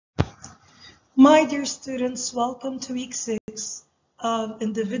My dear students, welcome to week 6 of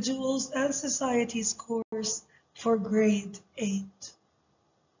Individuals and Societies course for grade 8.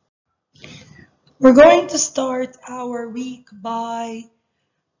 We're going to start our week by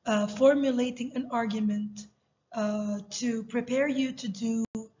formulating an argument to prepare you to do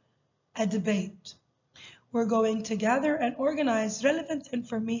a debate. We're going to gather and organize relevant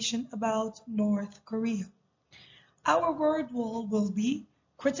information about North Korea. Our word wall will be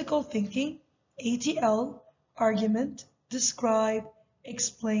critical thinking, ATL, argument, describe,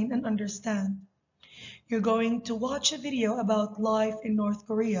 explain, and understand. You're going to watch a video about life in North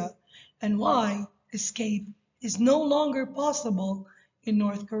Korea and why escape is no longer possible in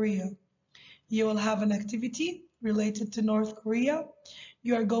North Korea. You will have an activity related to North Korea.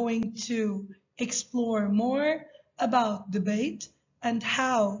 You are going to explore more about debate and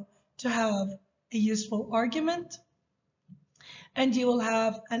how to have a useful argument, and you will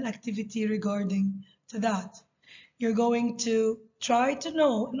have an activity regarding to that. You're going to try to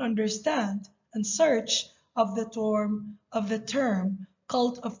know and understand and search of the term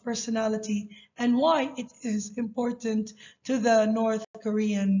cult of personality and why it is important to the North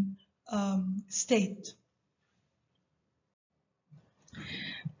Korean state.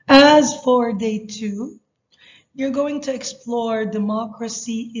 As for day 2, you're going to explore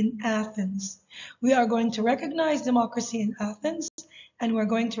democracy in Athens. We are going to recognize democracy in Athens, and we're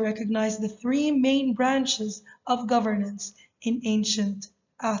going to recognize the 3 main branches of governance in ancient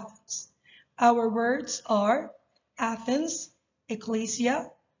Athens. Our words are Athens,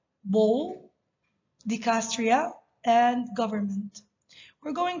 Ecclesia, Bowl, Dicastria, and government.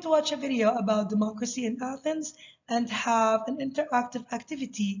 We're going to watch a video about democracy in Athens and have an interactive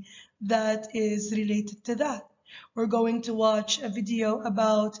activity that is related to that. We're going to watch a video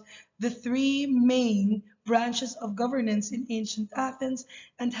about the 3 main branches of governance in ancient Athens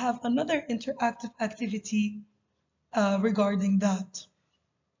and have another interactive activity regarding that.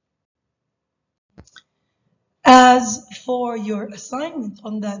 As for your assignment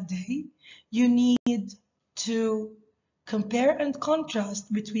on that day, you need to compare and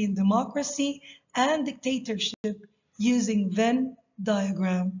contrast between democracy and dictatorship using Venn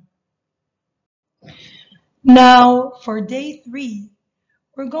diagram. Now, for day 3,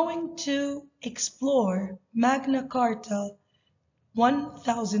 we're going to explore Magna Carta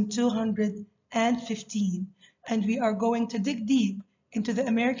 1215, and we are going to dig deep into the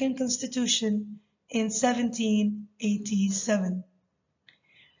American Constitution in 1787.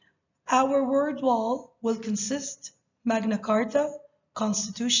 Our word wall will consist Magna Carta,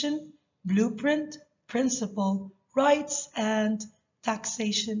 Constitution, Blueprint, Principle, Rights, and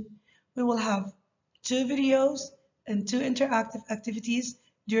Taxation. We will have 2 videos and 2 interactive activities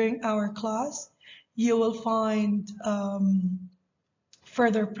during our class. You will find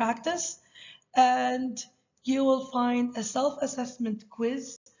further practice, and you will find a self-assessment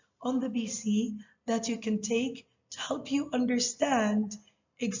quiz on the BC that you can take to help you understand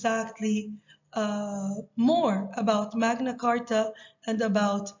exactly more about Magna Carta and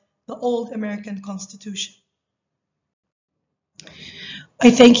about the old American Constitution. I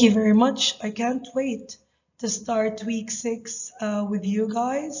thank you very much. I can't wait to start week 6 with you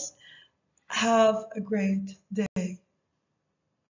guys. Have a great day.